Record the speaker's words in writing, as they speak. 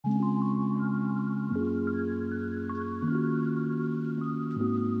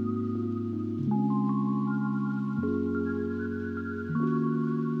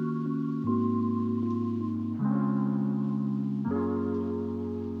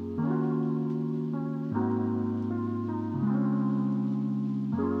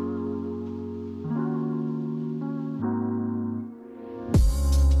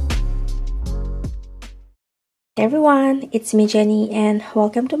Everyone, it's me Jenny and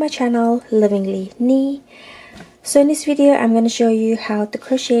welcome to my channel Lovingly Knee. So in this video I'm going to show you how to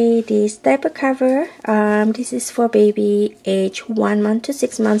crochet this diaper cover. This is for baby age 1 month to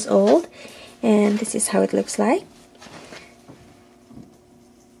 6 months old, and this is how it looks like.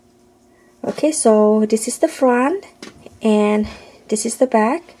 Okay, so this is the front and this is the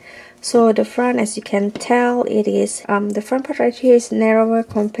back. So the front, as you can tell, it is the front part right here is narrower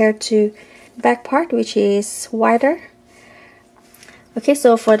compared to back part, which is wider. Okay,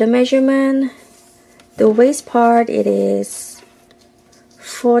 so for the measurement, the waist part, it is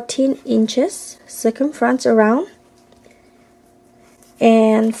 14 inches circumference around,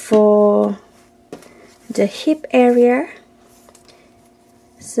 and for the hip area,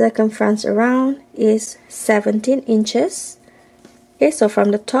 circumference around is 17 inches. Okay, so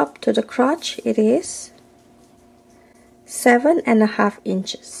from the top to the crotch, it is 7.5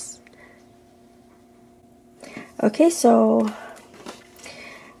 inches. Okay, so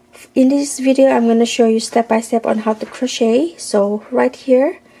in this video I'm going to show you step by step on how to crochet. So right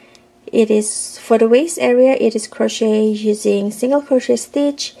here, it is for the waist area, it is crochet using single crochet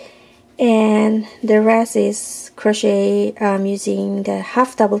stitch, and the rest is crochet using the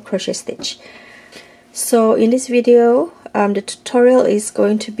half double crochet stitch. So in this video, the tutorial is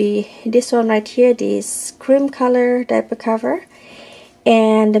going to be this one right here, this cream color diaper cover.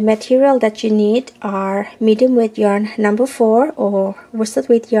 And the material that you need are medium weight yarn number 4 or worsted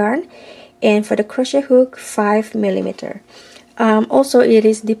weight yarn, and for the crochet hook 5mm. Also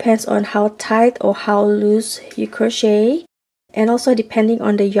it depends on how tight or how loose you crochet, and also depending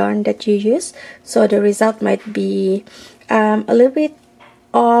on the yarn that you use, so the result might be a little bit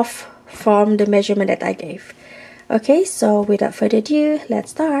off from the measurement that I gave. Okay, so without further ado, let's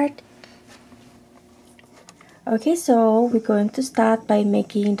start. Okay, so we're going to start by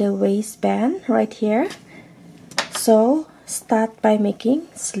making the waistband right here. So start by making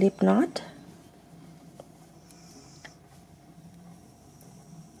slip knot.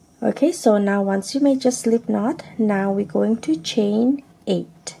 Okay, so now once you made your slip knot, now we're going to chain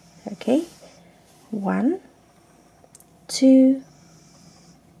 8. Okay, 1, 2,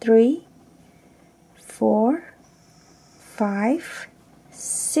 3, 4, 5,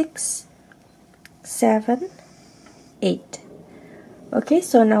 6, 7, 8. Okay,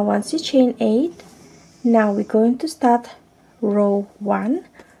 so now once you chain 8, now we're going to start row 1.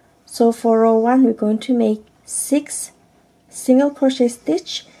 So for row 1, we're going to make 6 single crochet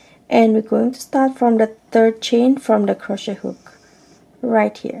stitch, and we're going to start from the 3rd chain from the crochet hook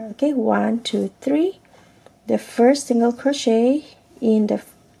right here. Okay, 1, 2, 3, the first single crochet in the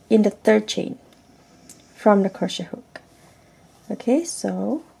 3rd chain from the crochet hook. Okay,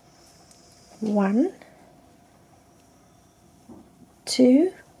 so 1,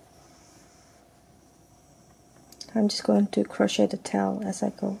 2, I'm just going to crochet the tail as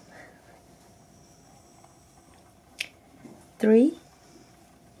I go, 3,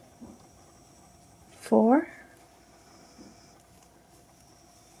 4,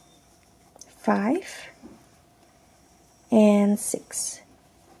 5, and 6.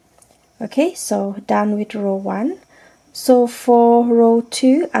 Okay, so done with row 1. So for row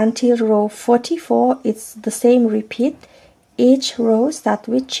 2 until row 44, it's the same repeat. Each row start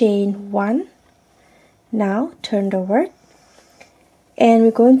with chain 1. Now turn the work, and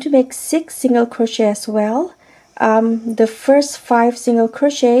we're going to make 6 single crochet as well. The first 5 single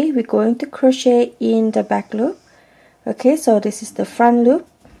crochet we're going to crochet in the back loop. Okay, so this is the front loop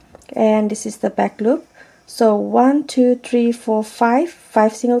and this is the back loop. So 1, 2, 3, 4,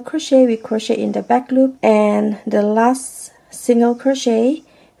 5 single crochet we crochet in the back loop, and the last single crochet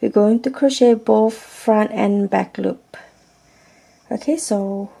we're going to crochet both front and back loop. Okay,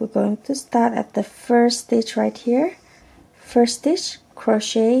 so we're going to start at the first stitch right here. First stitch,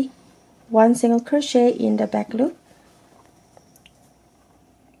 crochet 1 single crochet in the back loop,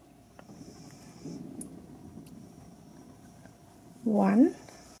 one.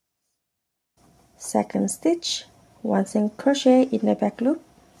 Second stitch, 1 single crochet in the back loop,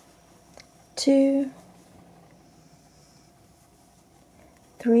 2,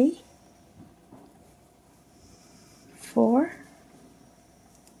 3, 4,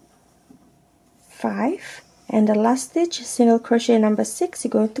 5, and the last stitch, single crochet number 6, you're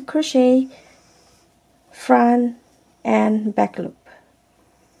going to crochet front and back loop,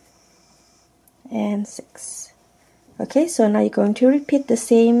 and 6. Okay, so now you're going to repeat the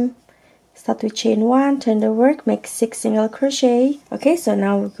same. Start with chain 1, turn the work, make 6 single crochet. Okay, so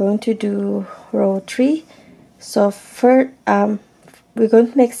now we're going to do row 3. So first, we're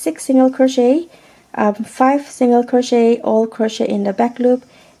going to make 6 single crochet, 5 single crochet, all crochet in the back loop,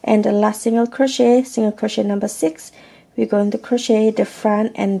 and the last single crochet number 6, we're going to crochet the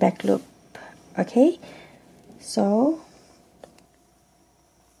front and back loop. Okay, so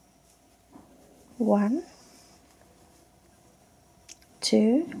 1,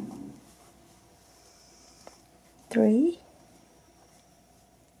 2, 3,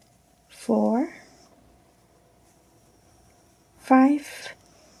 4, 5,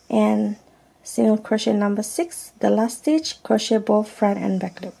 and single crochet number 6, the last stitch, crochet both front and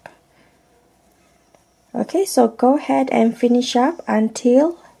back loop. Okay, so go ahead and finish up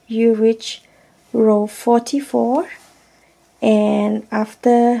until you reach row 44, and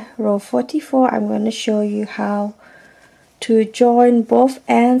after row 44 I'm going to show you how to join both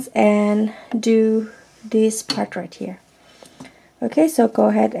ends and do this part right here. Okay, so go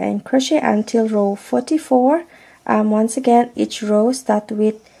ahead and crochet until row 44. Once again, each row start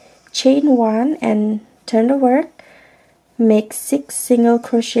with chain 1 and turn the work, make 6 single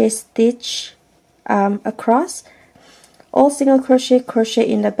crochet stitch across, all single crochet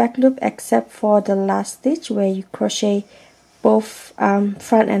in the back loop except for the last stitch where you crochet both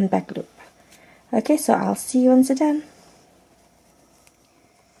front and back loop. Okay, so I'll see you once you're done.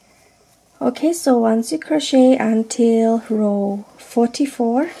 Okay, so once you crochet until row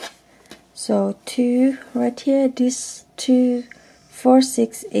 44, so 2 right here, this 2, 4,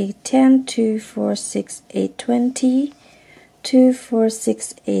 6, 8, 10, 2, 4, 6, 8, 20, 2, 4,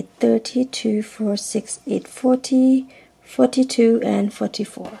 6, 8, 30, 2, 4, 6, 8, 40, 42, and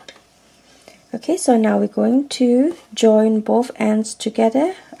 44. Okay, so now we're going to join both ends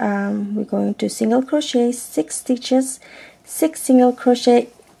together. We're going to single crochet 6 stitches, 6 single crochet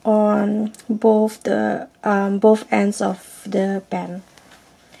on both ends of the band.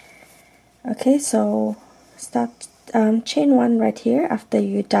 Okay, so start chain 1 right here after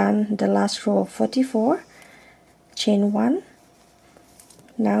you've done the last row of 44. Chain 1.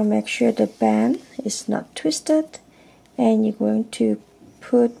 Now make sure the band is not twisted, and you're going to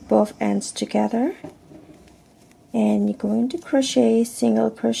put both ends together, and you're going to crochet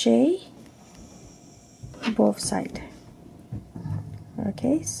single crochet both sides.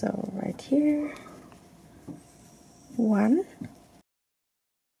 Okay, so right here, 1,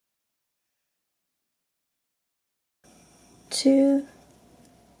 2,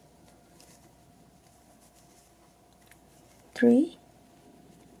 3,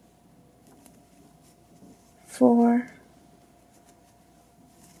 4,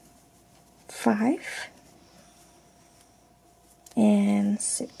 5, and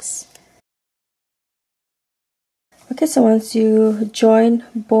 6. Okay, so once you join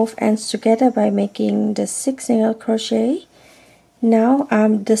both ends together by making the 6 single crochet, now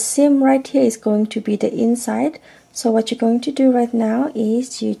the seam right here is going to be the inside. So what you're going to do right now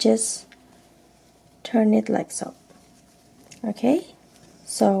is you just turn it like so. Okay,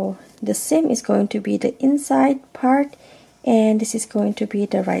 so the seam is going to be the inside part, and this is going to be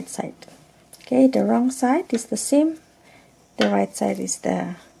the right side. Okay, the wrong side is the seam, the right side is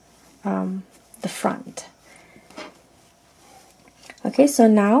the front. Okay, so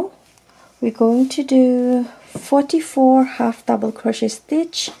now we're going to do 44 half double crochet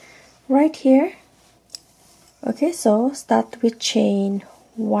stitch right here. Okay, so start with chain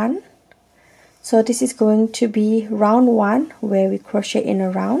 1. So this is going to be round 1 where we crochet in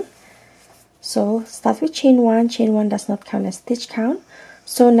a round. So start with chain 1. Chain 1 does not count as stitch count.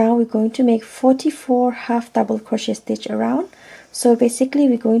 So now we're going to make 44 half double crochet stitch around. So basically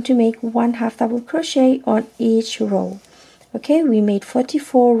we're going to make 1 half double crochet on each row. Okay, we made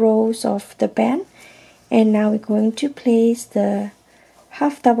 44 rows of the band, and now we're going to place the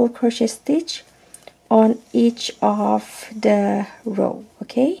half double crochet stitch on each of the row.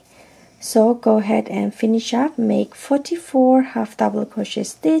 Okay, so go ahead and finish up, make 44 half double crochet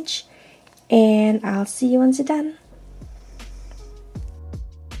stitch, and I'll see you once you're done.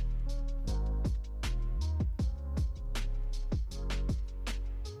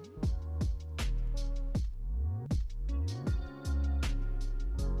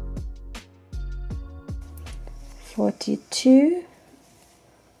 (42),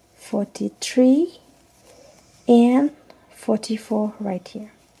 43, and 44 right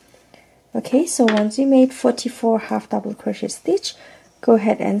here. Okay, so once you made 44 half double crochet stitch, go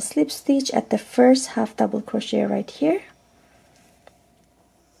ahead and slip stitch at the first half double crochet right here.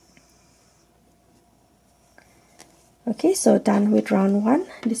 Okay, so done with round 1.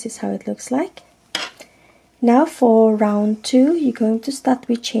 This is how it looks like. Now for round 2, you're going to start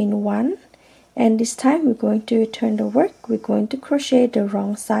with chain 1, and this time we're going to turn the work. We're going to crochet the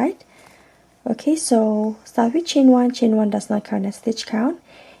wrong side. Okay, so start with chain 1. Chain 1 does not count as stitch count.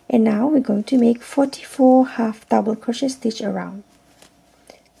 And now we're going to make 44 half double crochet stitch around.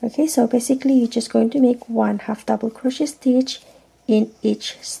 Okay, so basically you're just going to make 1 half double crochet stitch in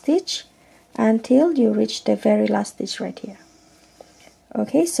each stitch until you reach the very last stitch right here.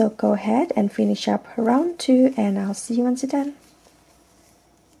 Okay, so go ahead and finish up round 2 and I'll see you once you're done.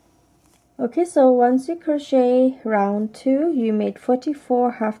 Okay, so once you crochet round 2, you made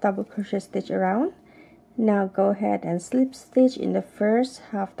 44 half double crochet stitch around. Now go ahead and slip stitch in the first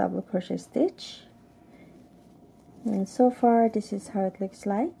half double crochet stitch. And so far this is how it looks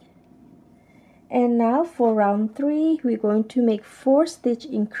like. And now for round 3, we're going to make 4 stitch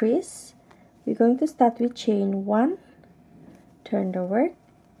increase. We're going to start with chain 1, turn the work.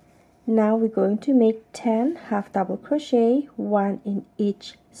 Now we're going to make 10 half double crochet, 1 in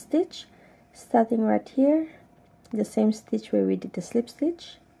each stitch, starting right here, the same stitch where we did the slip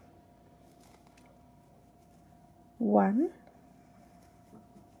stitch. 1,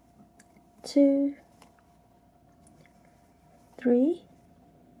 2, 3,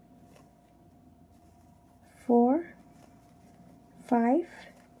 4, 5,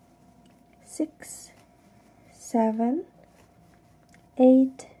 6, 7,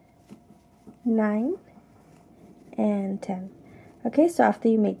 8, 9, and 10. Okay, so after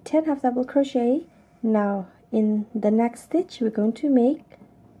you make 10 half double crochet, now in the next stitch we're going to make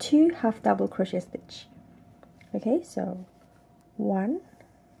 2 half double crochet stitch. Okay, so 1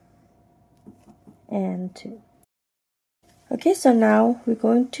 and 2. Okay, so now we're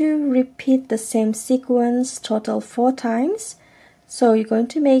going to repeat the same sequence total 4 times. So you're going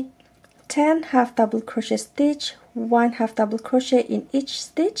to make 10 half double crochet stitch, 1 half double crochet in each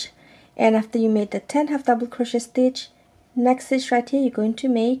stitch, and after you made the 10 half double crochet stitch, next stitch right here you're going to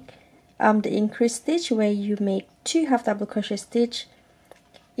make the increase stitch where you make 2 half double crochet stitch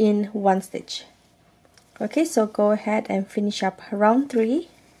in one stitch. Okay, so go ahead and finish up round 3.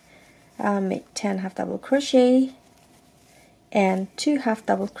 Make 10 half double crochet and 2 half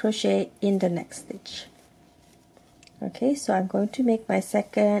double crochet in the next stitch. Okay, so I'm going to make my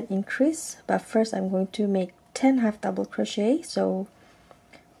second increase, but first I'm going to make 10 half double crochet. So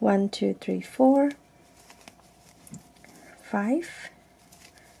 1, 2, 3, 4, 5,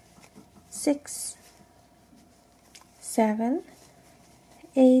 6, 7,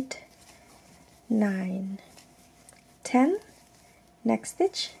 8, 9, 10. Next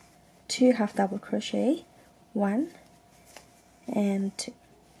stitch, 2 half double crochet, 1 and 2.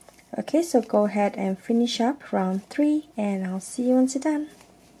 Okay, so go ahead and finish up round 3 and I'll see you once you're done.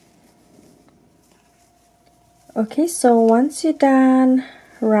 Okay, so once you're done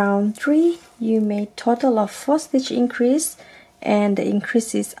round 3, you made total of 4 stitch increase, and the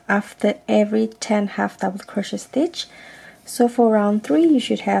increase is after every 10 half double crochet stitch. So for round 3 you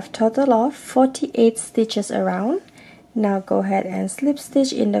should have total of 48 stitches around. Now go ahead and slip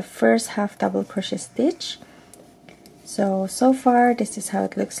stitch in the first half double crochet stitch. So far this is how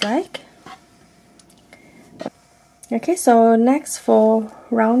it looks like. Okay, so next for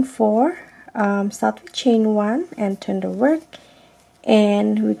round 4, start with chain 1 and turn the work,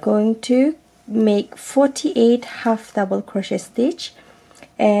 and we're going to make 48 half double crochet stitch,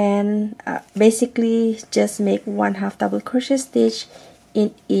 and basically just make 1 half double crochet stitch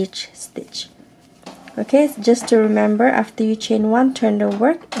in each stitch. Okay, just to remember, after you chain 1, turn the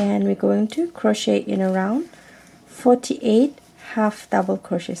work, and we're going to crochet in around 48 half double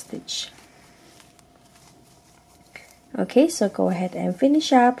crochet stitch. Okay, so go ahead and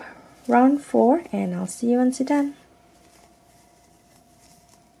finish up round 4 and I'll see you once you're done.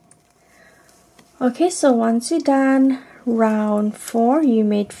 Okay, so once you're done round 4, you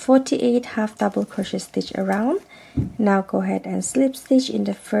made 48 half double crochet stitch around. Now go ahead and slip stitch in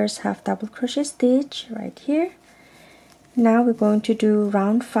the first half double crochet stitch right here. Now we're going to do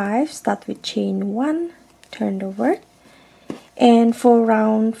round 5, start with chain 1, turn the work, and for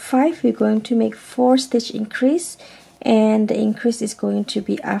round 5 we're going to make 4 stitch increase, and the increase is going to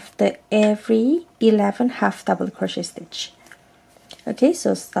be after every 11 half double crochet stitch. Okay,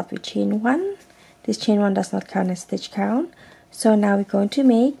 so start with chain 1. This chain 1 does not count as stitch count, so now we're going to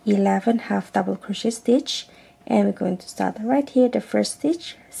make 11 half double crochet stitch, and we're going to start right here, the first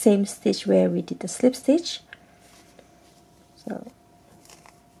stitch, same stitch where we did the slip stitch. So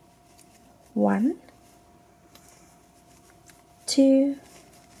 1, 2,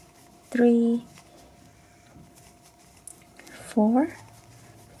 3, 4,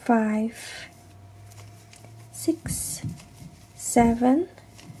 5, 6, 7,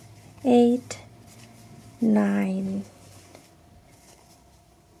 8, 9,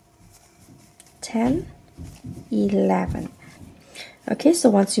 10, 11. Okay, so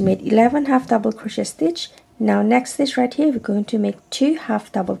once you made 11 half double crochet stitch, now next stitch right here we're going to make 2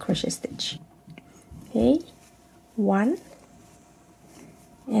 half double crochet stitch. Okay, 1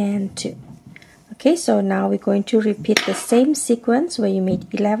 and 2. Okay, so now we're going to repeat the same sequence where you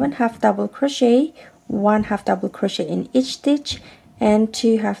made 11 half double crochet, 1 half double crochet in each stitch, and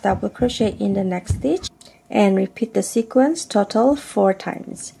 2 half double crochet in the next stitch, and repeat the sequence total 4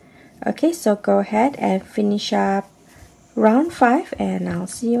 times. Okay, so go ahead and finish up round 5, and I'll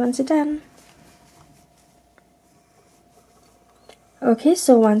see you once you're done. Okay,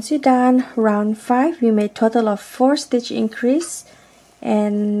 so once you're done round 5, you made total of 4 stitch increase,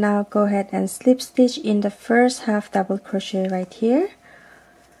 and now go ahead and slip stitch in the first half double crochet right here.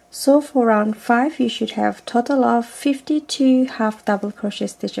 So for round 5, you should have total of 52 half double crochet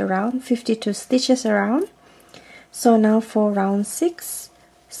stitch around, 52 stitches around. So now for round 6,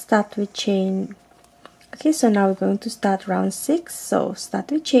 start with chain. Okay, so now we're going to start round 6. So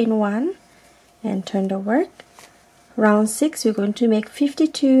start with chain 1 and turn the work. Round 6, we're going to make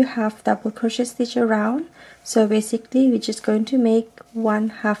 52 half double crochet stitch around. So basically we're just going to make 1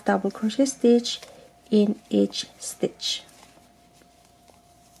 half double crochet stitch in each stitch.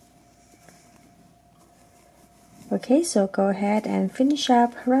 Okay, so go ahead and finish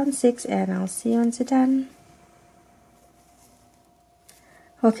up round 6, and I'll see you once you're done.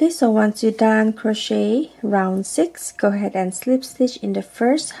 Okay, so once you're done crochet round 6, go ahead and slip stitch in the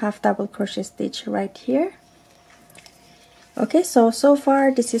first half double crochet stitch right here. Okay, so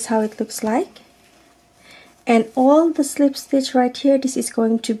far this is how it looks like, and all the slip stitch right here, this is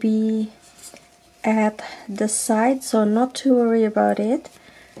going to be at the side, so not to worry about it.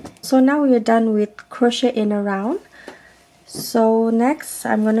 So now we are done with crochet in around. So next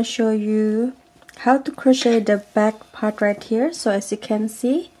I'm going to show you how to crochet the back part right here. So as you can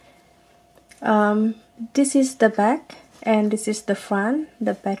see, this is the back and this is the front.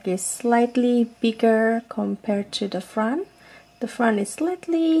 The back is slightly bigger compared to the front. The front is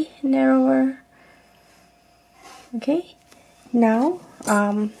slightly narrower. Okay, now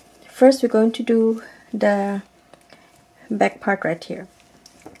first we're going to do the back part right here.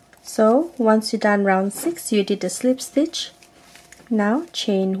 So once you're done round 6, you did the slip stitch. Now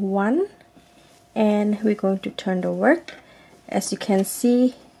chain 1, and we're going to turn the work. As you can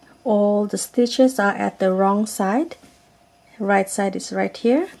see, all the stitches are at the wrong side. Right side is right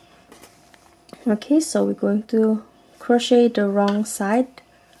here. Okay, so we're going to crochet the wrong side.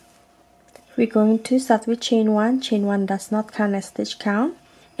 We're going to start with chain 1. Chain 1 does not count as stitch count.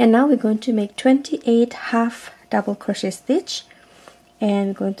 And now we're going to make 28 half double crochet stitch, and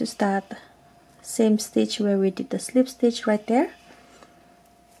we're going to start same stitch where we did the slip stitch right there.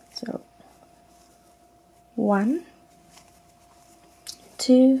 So 1,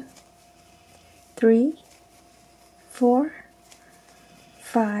 2, 3, 4,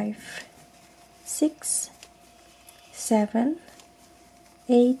 5, 6, 7,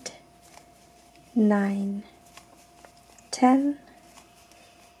 8, 9, 10,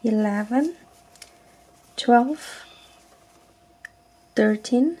 11, 12,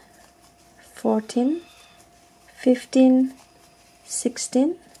 13, 14, 15,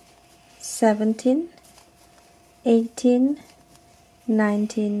 16, 17, 18,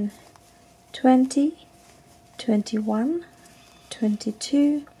 19, 20, 21,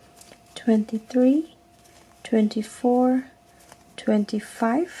 22, 23, 24,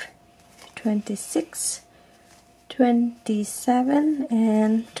 25, 26, 27,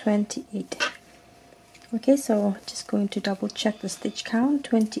 and 28. Okay, so just going to double check the stitch count.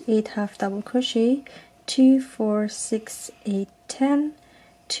 28 half double crochet, 2, 4, 6, 8, 10,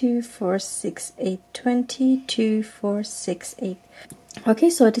 2, 4, 6, 8, 20, 2, 4, 6, 8. Okay,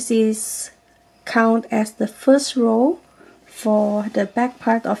 so this is count as the first row for the back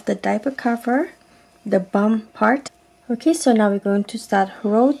part of the diaper cover, the bum part. Okay, so now we're going to start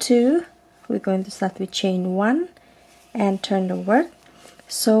row 2. We're going to start with chain 1 and turn the work.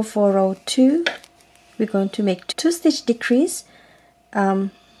 So for row 2, we're going to make 2 stitch decrease,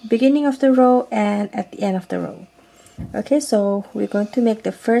 beginning of the row and at the end of the row. Okay, so we're going to make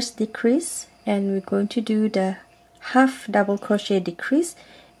the first decrease, and we're going to do the half double crochet decrease,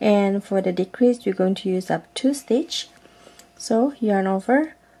 and for the decrease we're going to use up 2 stitch. So yarn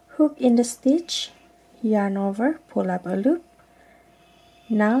over, hook in the stitch, yarn over, pull up a loop.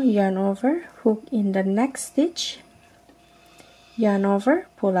 Now yarn over, hook in the next stitch, yarn over,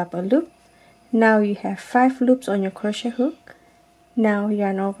 pull up a loop. Now you have 5 loops on your crochet hook. Now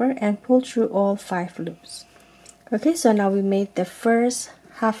yarn over and pull through all 5 loops. Okay, so now we made the first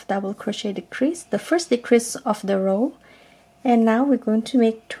half double crochet decrease, the first decrease of the row, and now we're going to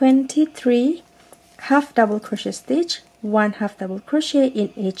make 23 half double crochet stitch, 1 half double crochet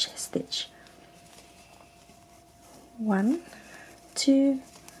in each stitch. 1, 2,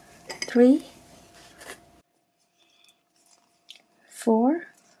 3, 4,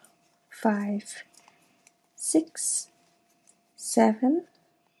 5, 6, 7,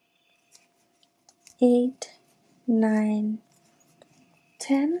 8, 9,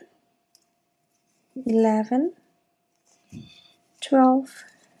 10, 11, 12,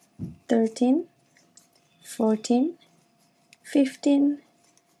 13, 14, 15,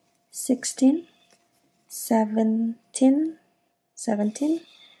 16, 17,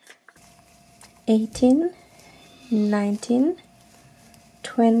 18, 19,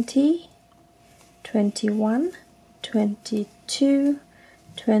 20, 21, 22,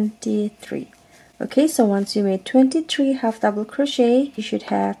 23. Okay, so once you made 23 half double crochet, you should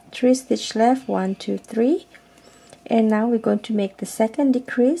have 3 stitches left, 1, 2, 3. And now we're going to make the second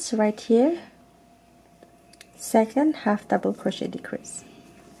decrease right here, second half double crochet decrease.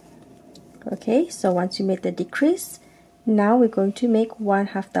 Okay, so once you made the decrease, now we're going to make 1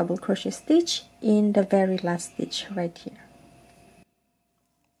 half double crochet stitch in the very last stitch right here.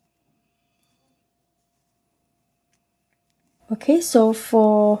 Okay, so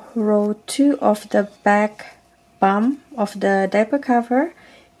for row 2 of the back bum of the diaper cover,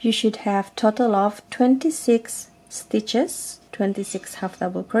 you should have total of 26 stitches, 26 half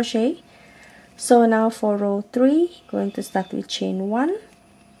double crochet. So now for row 3, going to start with chain 1,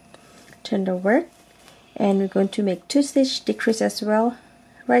 turn the work, and we're going to make 2 stitch decrease as well,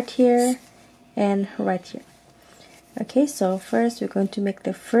 right here and right here. Okay, so first we're going to make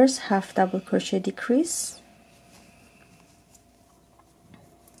the first half double crochet decrease.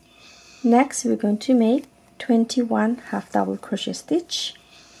 Next we're going to make 21 half double crochet stitch.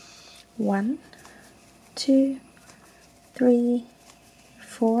 1, 2, 3,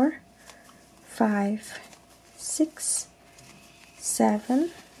 4, 5, 6, 7,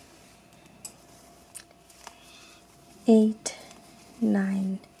 8,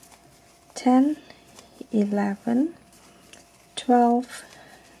 9, 10, 11, 12,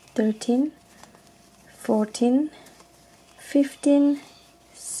 13, 14, 15,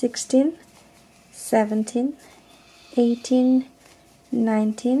 16, 17, 18,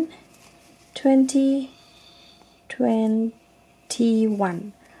 19, 20,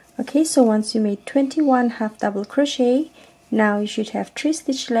 21. Okay, so once you made 21 half double crochet, now you should have 3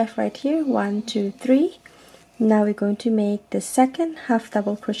 stitches left right here, 1, 2, 3. Now we're going to make the second half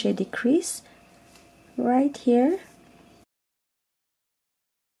double crochet decrease right here.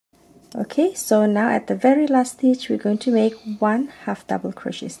 Okay, so now at the very last stitch we're going to make 1 half double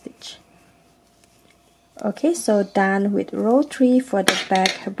crochet stitch. Okay, so done with row 3 for the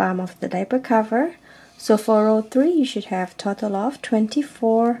back bum of the diaper cover. So for row 3 you should have total of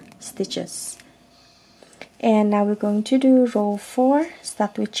 24 stitches. And now we're going to do row 4.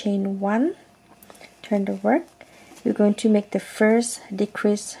 Start with chain 1, turn the work. We're going to make the first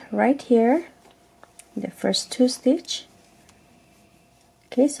decrease right here, the first 2 stitch.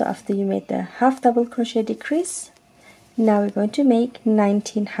 Okay, so after you made the half double crochet decrease, now we're going to make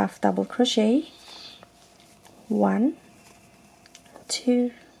 19 half double crochet. 1,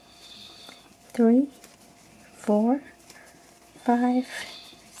 2, 3, 4, 5,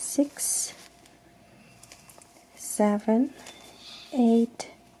 6, 7, 8,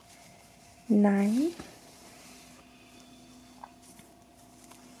 9,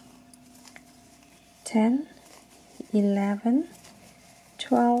 10, 11,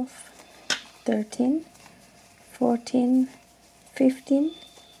 12, 13, 14, 15,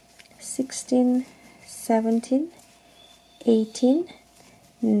 16, 17, 18,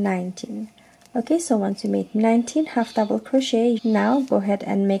 19. Okay, so once you made 19 half double crochet, now go ahead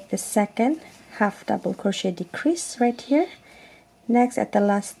and make the second half double crochet decrease right here. Next, at the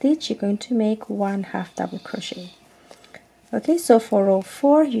last stitch, you're going to make 1 half double crochet. Okay, so for row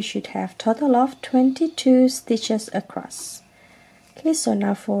 4, you should have total of 22 stitches across. Okay, so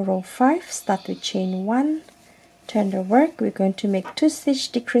now for row 5, start with chain 1, turn the work. We're going to make 2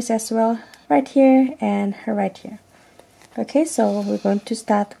 stitch decrease as well, right here and right here. Okay, so we're going to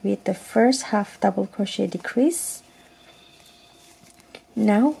start with the first half double crochet decrease.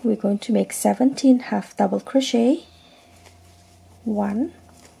 Now we're going to make 17 half double crochet. 1,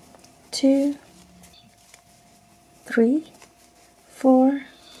 2, 3, 4,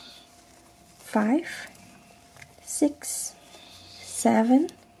 5, 6, 7,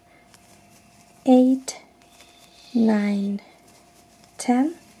 8, 9,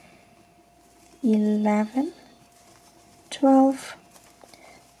 10, 11, 12,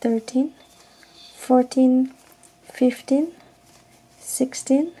 13, 14, 15,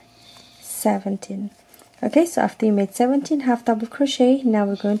 16, 17. Okay, so after you made 17 half double crochet, now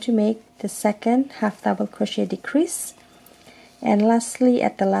we're going to make the second half double crochet decrease. And lastly,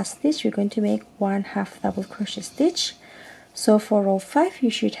 at the last stitch, we're going to make 1 half double crochet stitch. So for row 5 you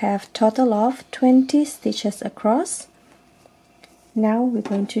should have total of 20 stitches across. Now we're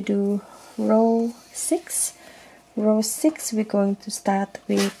going to do row 6. Row 6 we're going to start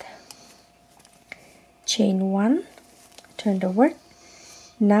with chain 1, turn the work.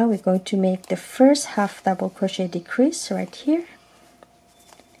 Now we're going to make the first half double crochet decrease right here.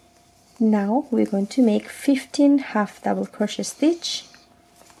 Now we're going to make 15 half double crochet stitch.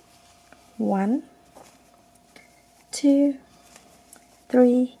 1, 2,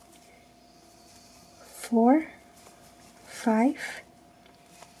 3, 4, 5,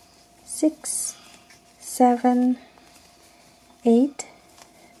 6, 7, 8,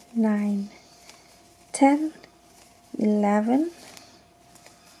 9, 10, 11,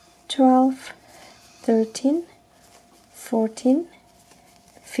 12, 13, 14,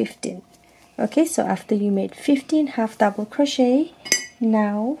 15. Okay, so after you made 15 half double crochet,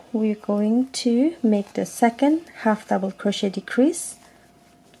 now we're going to make the second half double crochet decrease,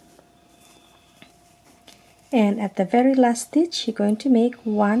 and at the very last stitch you're going to make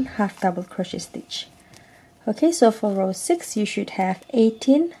one half double crochet stitch. Okay, so for row 6 you should have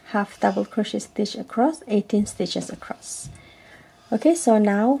 18 half double crochet stitch across, 18 stitches across. Okay, so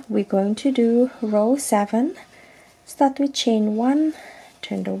now we're going to do row 7. Start with chain 1,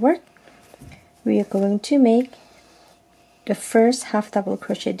 turn the work. We are going to make the first half double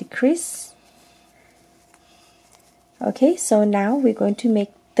crochet decrease. Okay, so now we're going to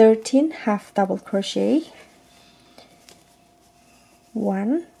make 13 half double crochet.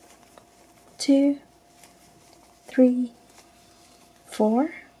 1, 2, 3, 4,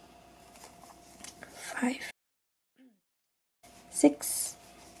 5, 6,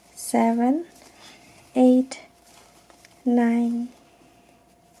 7, 8, 9,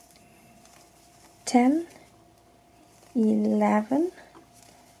 10, 11,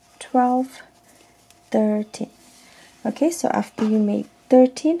 12, 13. Okay, so after you make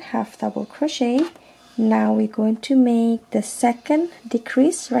 13 half double crochet, now we're going to make the second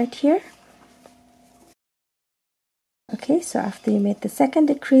decrease right here. Okay, so after you made the second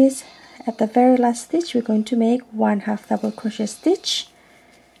decrease, at the very last stitch we're going to make one half double crochet stitch.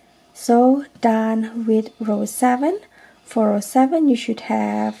 So done with row 7. For row 7 you should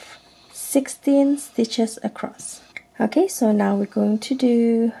have 16 stitches across. Okay, so now we're going to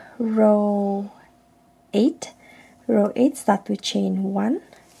do row 8. Row 8, start with chain 1,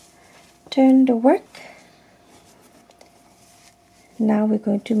 turn the work. Now we're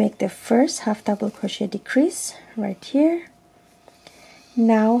going to make the first half double crochet decrease right here.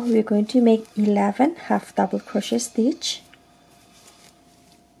 Now we're going to make 11 half double crochet stitch.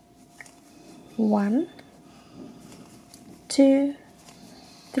 1, 2,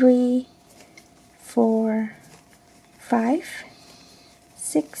 3, 4, 5,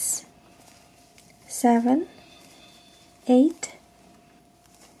 6, 7, 8,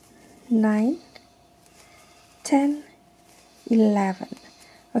 9, 10, 11.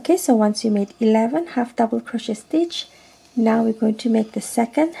 Okay, so once you made 11 half double crochet stitch, now we're going to make the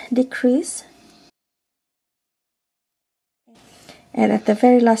second decrease, and at the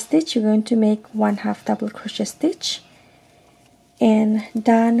very last stitch you're going to make one half double crochet stitch. And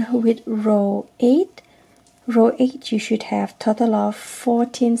done with row 8. Row 8 you should have total of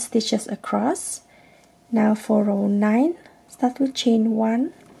 14 stitches across. Now for row 9, start with chain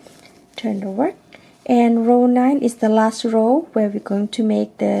 1, turn the work. And row 9 is the last row where we're going to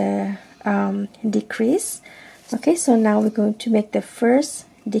make the decrease. Okay, so now we're going to make the first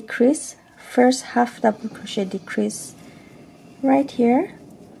decrease, first half double crochet decrease right here.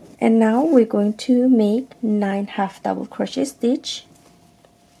 And now we're going to make 9 half double crochet stitch.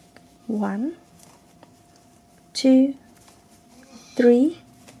 1, 2, 3,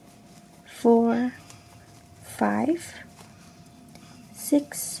 4, 5,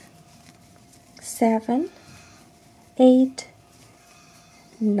 6, 7, 8,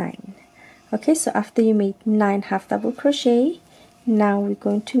 9. Okay, so after you made 9 half double crochet, now we're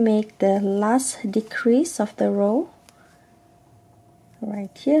going to make the last decrease of the row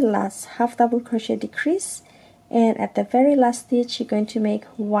right here, last half double crochet decrease, and at the very last stitch you're going to make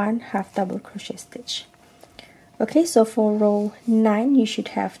one half double crochet stitch. Okay, so for row 9 you should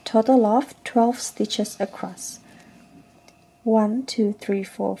have total of 12 stitches across. 1, 2, 3,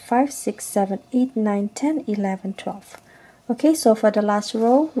 4, 5, 6, 7, 8, 9, 10, 11, 12. Okay, so for the last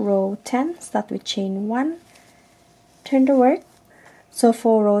row, row 10, start with chain 1, turn the work. So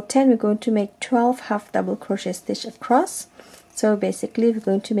for row 10 we're going to make 12 half double crochet stitch across. So basically we're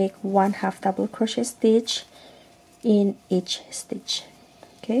going to make one half double crochet stitch in each stitch.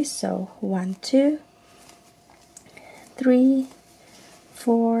 Okay, so 1, 2, 3,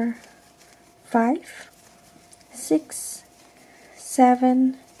 4, 5, 6,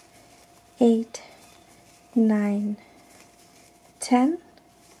 7, 8, 9, 10,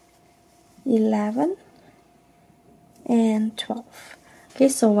 11, and 12. Okay,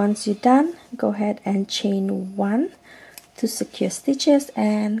 so once you're done, go ahead and chain 1 to secure stitches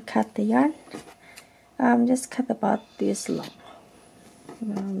and cut the yarn. Just cut about this long.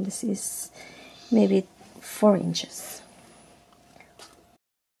 This is maybe 4 inches.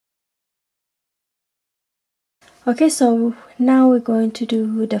 Okay, so now we're going to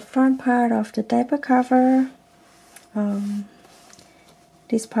do the front part of the diaper cover.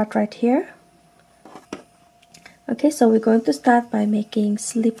 This part right here. Okay, so we're going to start by making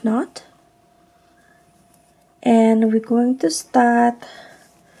slip knot, and we're going to start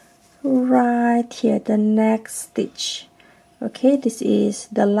right here, the next stitch. Okay, this is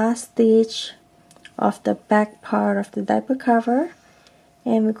the last stitch of the back part of the diaper cover,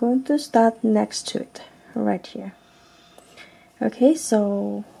 and we're going to start next to it right here. Okay,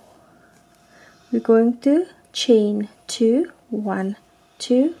 so we're going to chain 2, 1,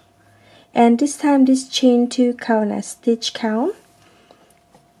 2, and this time this chain 2 count as stitch count,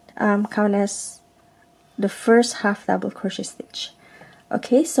 count as the first half double crochet stitch.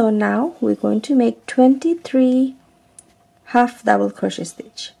 Okay, so now we're going to make 23 half double crochet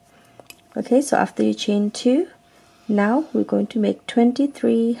stitch. Okay, so after you chain 2, now we're going to make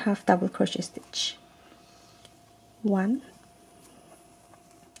 23 half double crochet stitch. 1,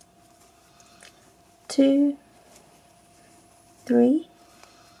 2, 3,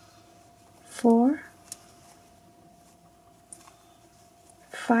 4,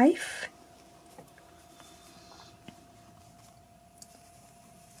 5,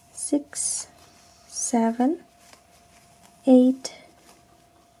 6, 7, 8,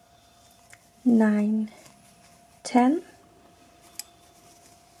 9, 10,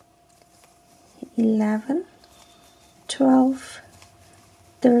 11, 12,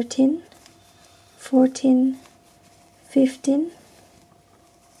 13, 14, 15,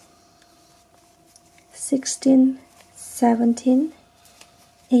 16, 17,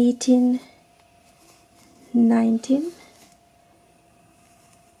 18, 19,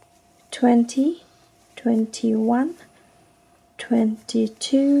 20, 21,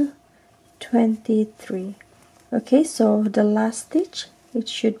 22, 23. Okay, so the last stitch, it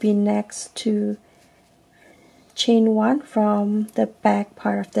should be next to chain 1 from the back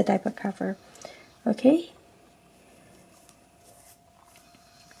part of the diaper cover. Okay,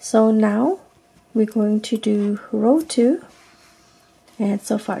 so now we're going to do row 2, and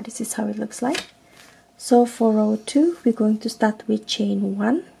so far this is how it looks like. So for row 2, we're going to start with chain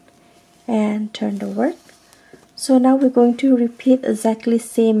 1 and turn the work. So now we're going to repeat exactly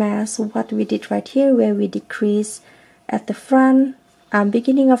same as what we did right here, where we decrease at the front,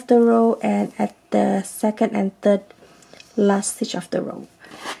 beginning of the row, and at the second and third last stitch of the row.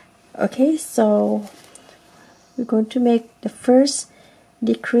 Okay, so we're going to make the first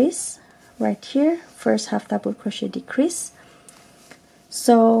decrease right here, first half double crochet decrease.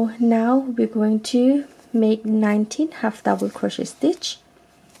 So now we're going to make 19 half double crochet stitch.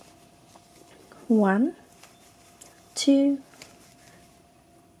 1, 2,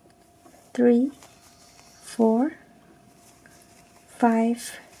 3, 4,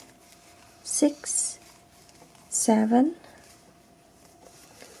 5, 6, 7,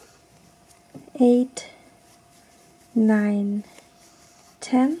 8, 9,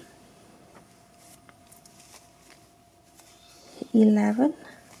 10, 11,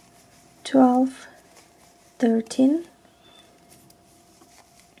 12, 13,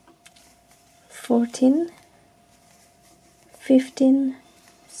 14, 15,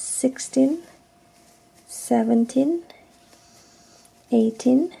 16, 17,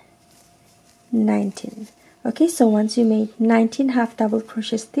 18, 19. Okay, so once you made 19 half double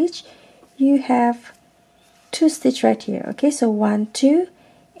crochet stitch, you have 2 stitch right here. Okay, so 1, 2,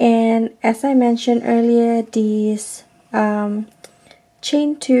 and as I mentioned earlier, this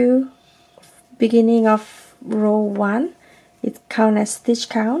chain 2 beginning of row 1, it count as stitch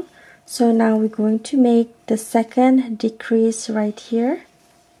count. So now we're going to make the second decrease right here,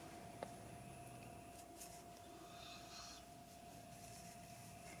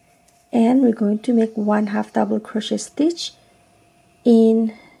 and we're going to make 1 half double crochet stitch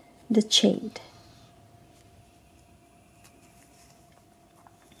in the chain.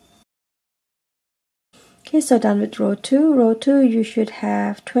 Okay, so done with row 2. Row 2, you should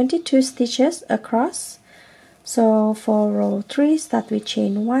have 22 stitches across. So for row 3, start with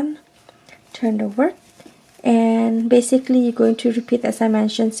chain 1, turn the work, and basically you're going to repeat as I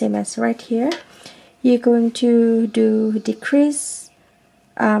mentioned, same as right here. You're going to do decrease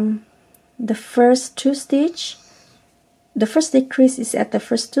the first 2 stitch the first decrease is at the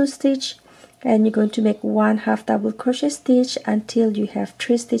first 2 stitches, and you're going to make 1 half double crochet stitch until you have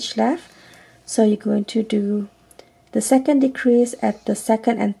 3 stitches left. So you're going to do the second decrease at the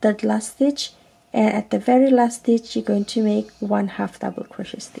second and third last stitch, and at the very last stitch you're going to make 1 half double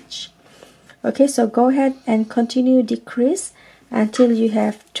crochet stitch. Okay, so go ahead and continue decrease until you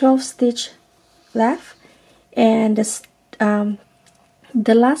have 12 stitches left, and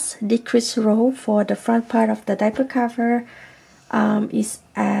the last decrease row for the front part of the diaper cover is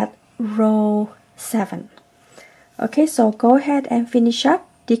at row 7. Okay, so go ahead and finish up,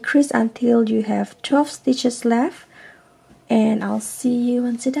 decrease until you have 12 stitches left, and I'll see you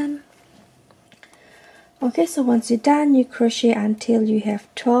once you're done. Okay, so once you're done, you crochet until you have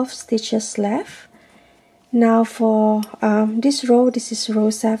 12 stitches left. Now for this row, this is row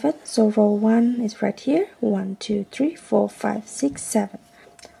 7, so row 1 is right here. 1 2 3 4 5 6 7.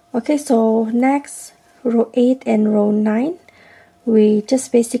 Okay, so next row 8 and row 9, we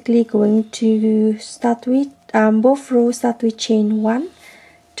just basically going to start with both rows start with chain 1,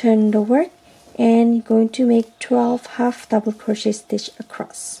 turn the work, and going to make 12 half double crochet stitch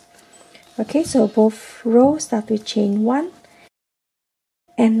across. Okay, so both rows start with chain 1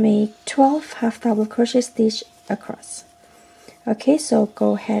 and make 12 half double crochet stitch across. Okay, so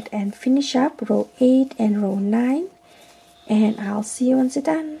go ahead and finish up row 8 and row 9, and I'll see you once you're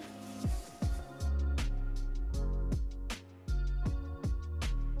done.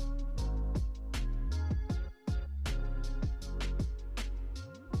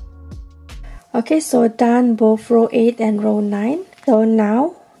 Okay, so done both row 8 and row 9. So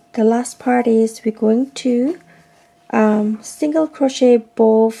now the last part is we're going to single crochet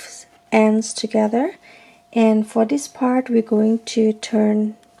both ends together, and for this part we're going to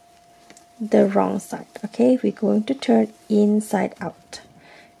turn the wrong side. Okay, we're going to turn inside out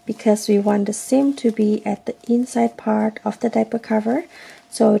because we want the seam to be at the inside part of the diaper cover.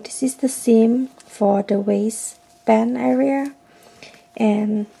 So this is the seam for the waistband area,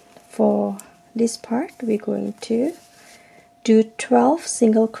 and for this part we're going to do 12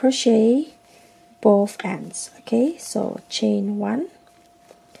 single crochet both ends. Okay, so chain 1,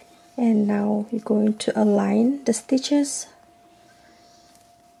 and now we're going to align the stitches,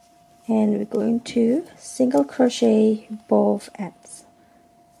 and we're going to single crochet both ends.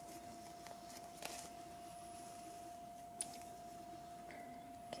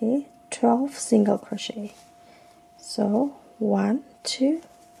 Okay, 12 single crochet. So 1 2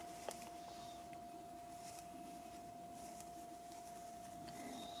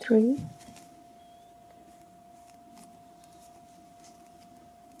 3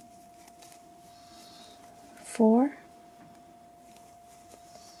 4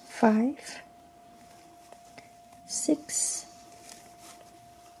 5 6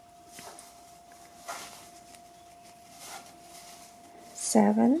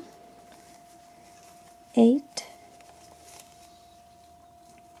 7 8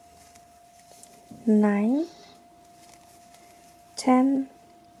 9 10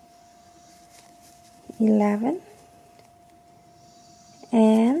 11,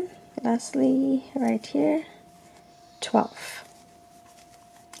 and lastly right here 12.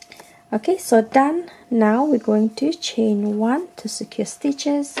 Okay, so done. Now we're going to chain 1 to secure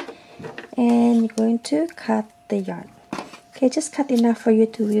stitches, and you're going to cut the yarn. Okay, just cut enough for you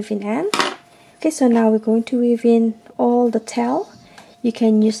to weave in ends. Okay, so now we're going to weave in all the tail. You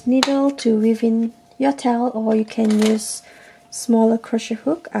can use needle to weave in your tail, or you can use smaller crochet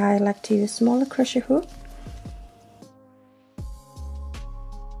hook. I like to use smaller crochet hook.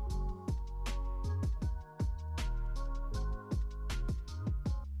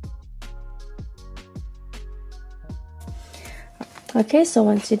 Okay, so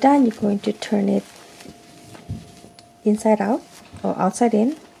once you're done, you're going to turn it inside out or outside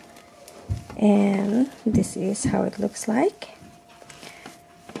in, and this is how it looks like.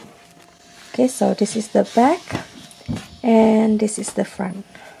 Okay, so this is the back and this is the front.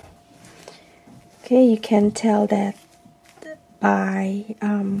 Okay, you can tell that by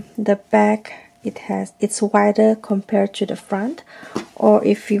the back it's wider compared to the front, or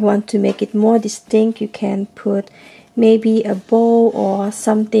if you want to make it more distinct, you can put maybe a bow or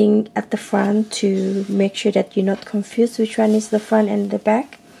something at the front to make sure that you're not confused which one is the front and the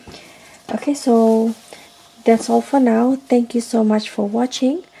back. Okay, so that's all for now. Thank you so much for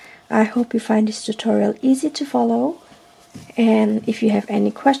watching. I hope you find this tutorial easy to follow, and if you have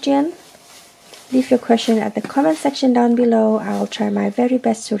any question, leave your question at the comment section down below. I'll try my very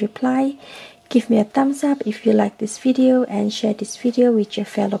best to reply. Give me a thumbs up if you like this video, and share this video with your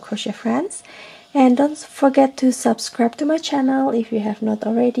fellow crochet friends. And don't forget to subscribe to my channel if you have not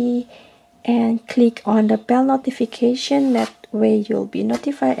already. and click on the bell notification. That way you'll be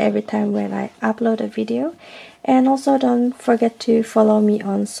notified every time when I upload a video. And also don't forget to follow me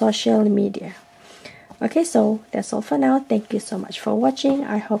on social media. Okay, so that's all for now. Thank you so much for watching.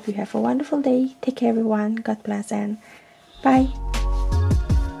 I hope you have a wonderful day. Take care everyone. God bless and bye.